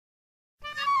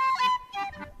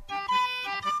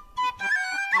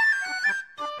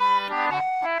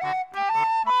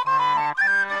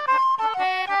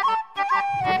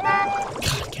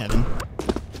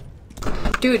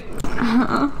Dude.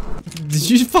 Did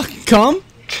you fucking come?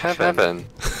 Kevin.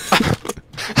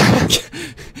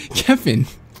 Kevin.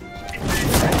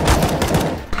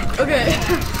 Okay.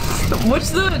 What's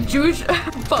the Jewish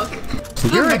fuck?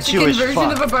 You're the a Mexican Jewish version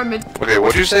fuck. of a bar mitzvah. Okay,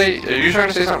 what'd you say? Are you trying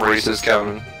to say something racist,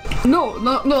 Kevin? No,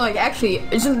 like actually,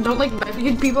 don't like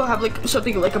Mexican people have like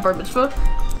something like a bar mitzvah?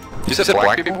 You said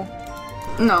black people?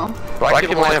 No. Black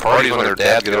people only have parties when their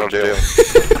dads get out of jail.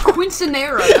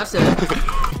 Quinceanera, that's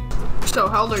it. So,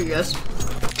 how old are you guys?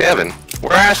 Kevin,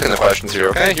 we're asking the questions here,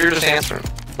 okay? You're just answering.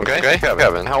 Okay,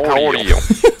 Kevin, how old are you?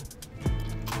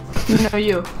 No,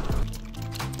 you.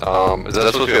 Is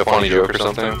that supposed to be a funny joke or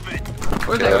something?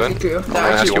 Where's Kevin? that true? I'm gonna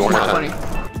That ask actually you one was more not time.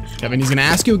 funny. Kevin, he's gonna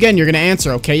ask you again. You're gonna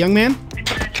answer, okay, young man?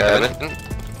 Kevin,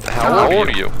 how old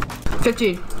are you?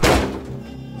 15.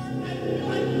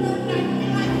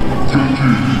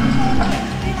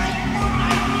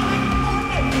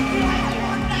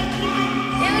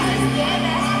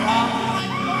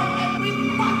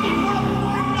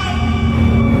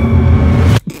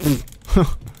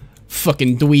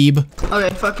 Fucking dweeb.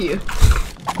 Okay, fuck you.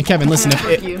 Hey, Kevin, listen.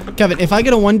 Kevin, if I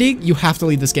get a 1D, you have to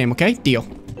lead this game, okay? Deal.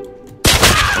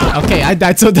 Okay, I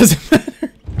died, so it doesn't matter.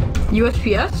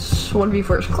 USPS, 1v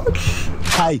first clutch.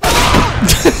 Hi.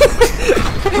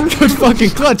 Good fucking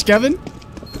clutch, Kevin.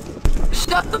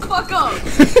 Shut the fuck up!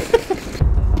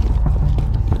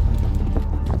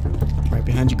 Right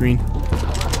behind you, Green.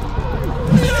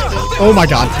 Oh my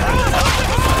god.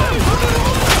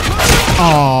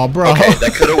 Oh, bro. Okay,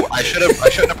 that could've, I shouldn't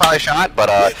have probably shot, but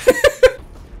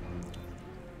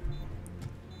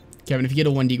Kevin, if you get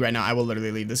a 1D right now, I will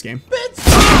literally leave this game.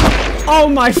 Oh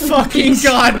my fucking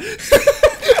god.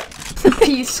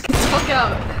 Peace, get the fuck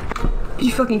out.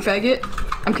 You fucking faggot.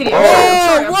 I'm kidding. Whoa,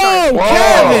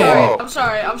 I'm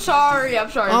sorry.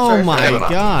 Oh my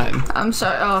god. I'm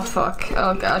sorry. Oh fuck.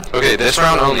 Oh god. okay, this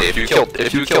round only. If you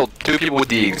killed 2 people with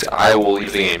deags, I will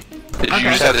leave the game. You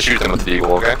just have to shoot them with the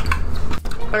deagle, okay?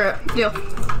 Alright, deal.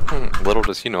 Little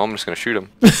does he know, I'm just gonna shoot him.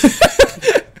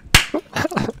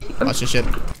 Watch this shit.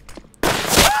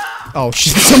 Oh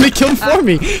shit, somebody killed for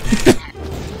me.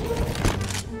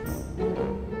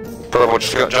 Bro,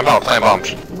 just jump out, plant bombs.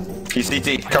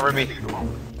 PCT, cover me.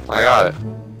 I got it.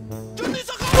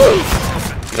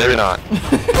 Maybe not.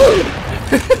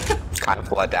 It's kind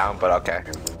of let down, but okay.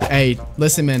 Hey,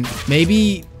 listen, man.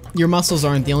 Maybe your muscles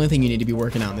aren't the only thing you need to be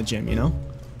working out in the gym, you know?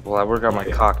 Well, I work on my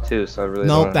cock too, so I really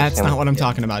Nope, don't that's understand not what I'm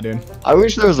talking about, dude. I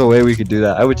wish there was a way we could do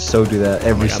that. I would so do that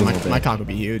every single day. My cock would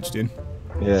be huge, dude.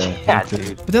 Yeah, Yeah, me too.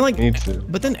 dude. But then, like, Me too.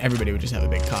 but then everybody would just have a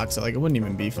big cock, so like, it wouldn't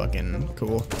even be fucking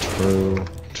cool.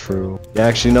 True. Yeah,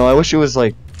 actually, no. I wish it was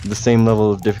like the same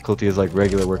level of difficulty as like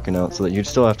regular working out, so that you'd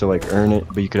still have to like earn it,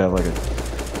 but you could have like a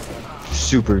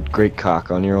super great cock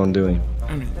on your own doing.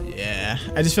 I mean, yeah.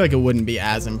 I just feel like it wouldn't be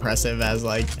as impressive as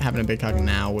like having a big cock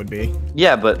now would be.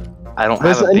 Yeah, but I don't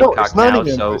But have a big no, cock it's not now,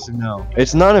 even so impressive now.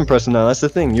 It's not impressive now. That's the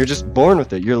thing. You're just born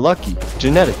with it. You're lucky.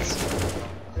 Genetics.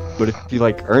 But if you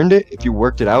like earned it, if you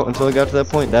worked it out until it got to that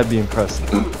point, that'd be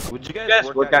impressive. would you guys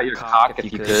work out your cock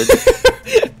if you could?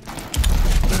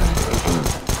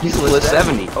 He's split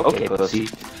 70. Okay, pussy.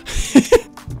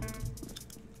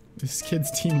 This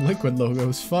kid's Team Liquid logo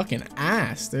is fucking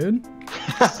ass, dude.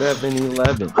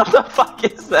 7-Eleven. What the fuck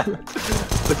is that?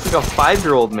 Looks like a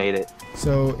 5-year-old made it.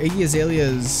 So Iggy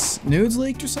Azalea's nudes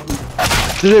leaked or something?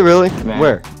 Did it really? Man.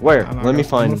 Where? I don't Let me know.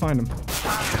 find I'm him. gonna find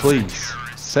him. Please.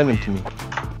 Send him to me.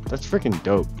 That's freaking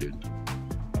dope, dude.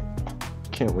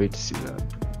 Can't wait to see that.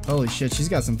 Holy shit, she's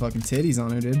got some fucking titties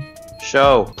on her, dude.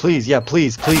 Show. Please, yeah,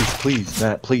 please,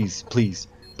 Matt, please,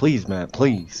 Matt,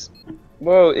 please.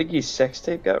 Whoa, Iggy's sex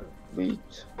tape got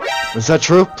leaked. Is that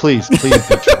true? Please be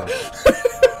true.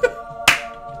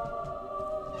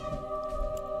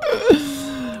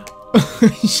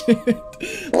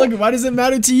 Shit. Look, why does it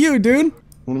matter to you, dude?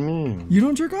 What do you mean? You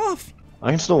don't jerk off.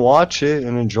 I can still watch it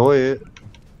and enjoy it.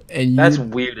 And That's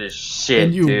weird as shit,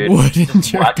 and you dude. wouldn't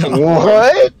jerk watching off.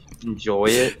 What? Enjoy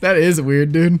it. That is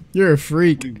weird, dude. You're a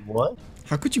freak. What?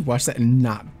 How could you watch that and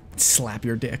not slap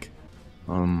your dick?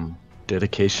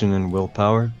 Dedication and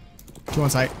willpower. Go on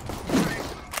site.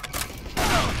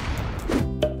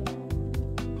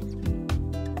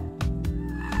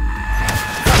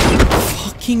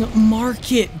 Fucking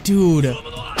mark it, dude.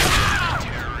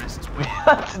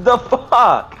 What the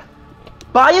fuck?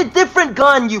 Buy a different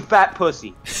gun, you fat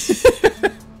pussy.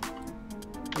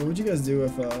 What would you guys do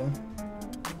if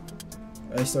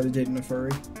I started dating a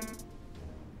furry?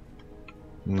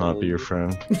 Not be your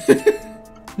friend.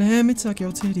 Let me tuck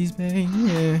your titties, baby.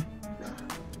 Yeah.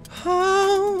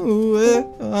 Oh,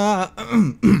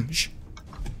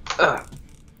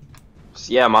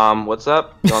 Yeah, Mom, what's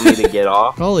up? You want me to get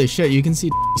off? Holy shit, you can see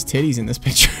titties in this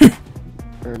picture.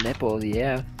 Or nipples,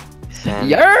 yeah.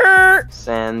 Send.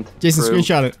 Send. Jason, proof.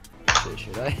 screenshot it.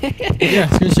 Should I? Yeah,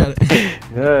 screenshot it.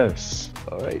 Yes.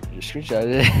 Alright, just screenshot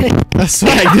it. That's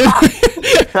swag, dude.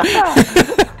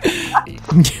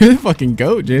 You're the fucking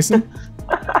goat, Jason.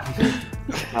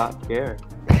 Not care.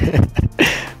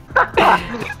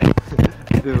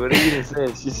 Dude, what are you gonna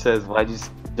say? She says, why'd you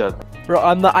shut? Bro,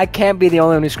 I can't be the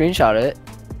only one who screenshot it.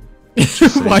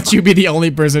 Watch you be the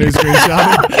only person who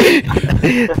screenshot it.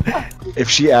 If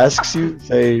she asks you,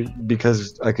 say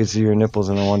because I could see your nipples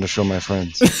and I wanted to show my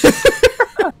friends.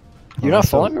 You're not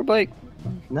following her, Blake?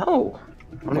 No.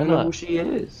 I don't Why know not? who she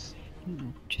is.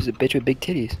 She's a bitch with big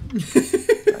titties.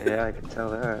 Yeah, I can tell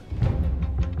that.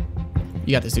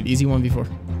 You got this, dude. Easy 1v4.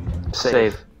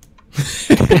 Save.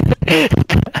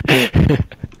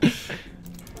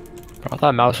 Bro, I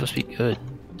thought Mouse was supposed to be good.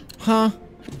 Huh? I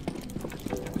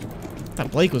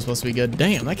thought Blake was supposed to be good.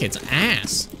 Damn, that kid's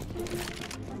ass.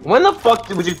 When the fuck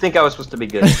would you think I was supposed to be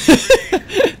good?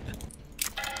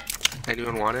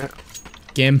 Anyone want it?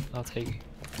 Gim. I'll take it.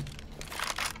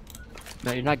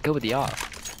 No, you're not good with the off.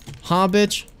 Huh,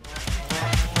 bitch?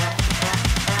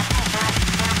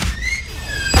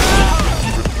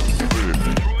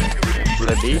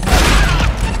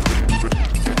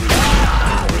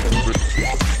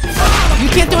 You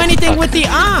can't do anything with the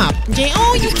op!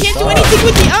 Oh, you can't do anything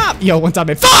with the op! Yo, one time,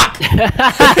 fuck!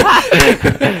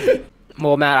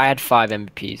 Well, Matt, I had 5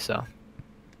 MVPs, so.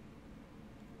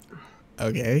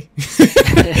 Okay.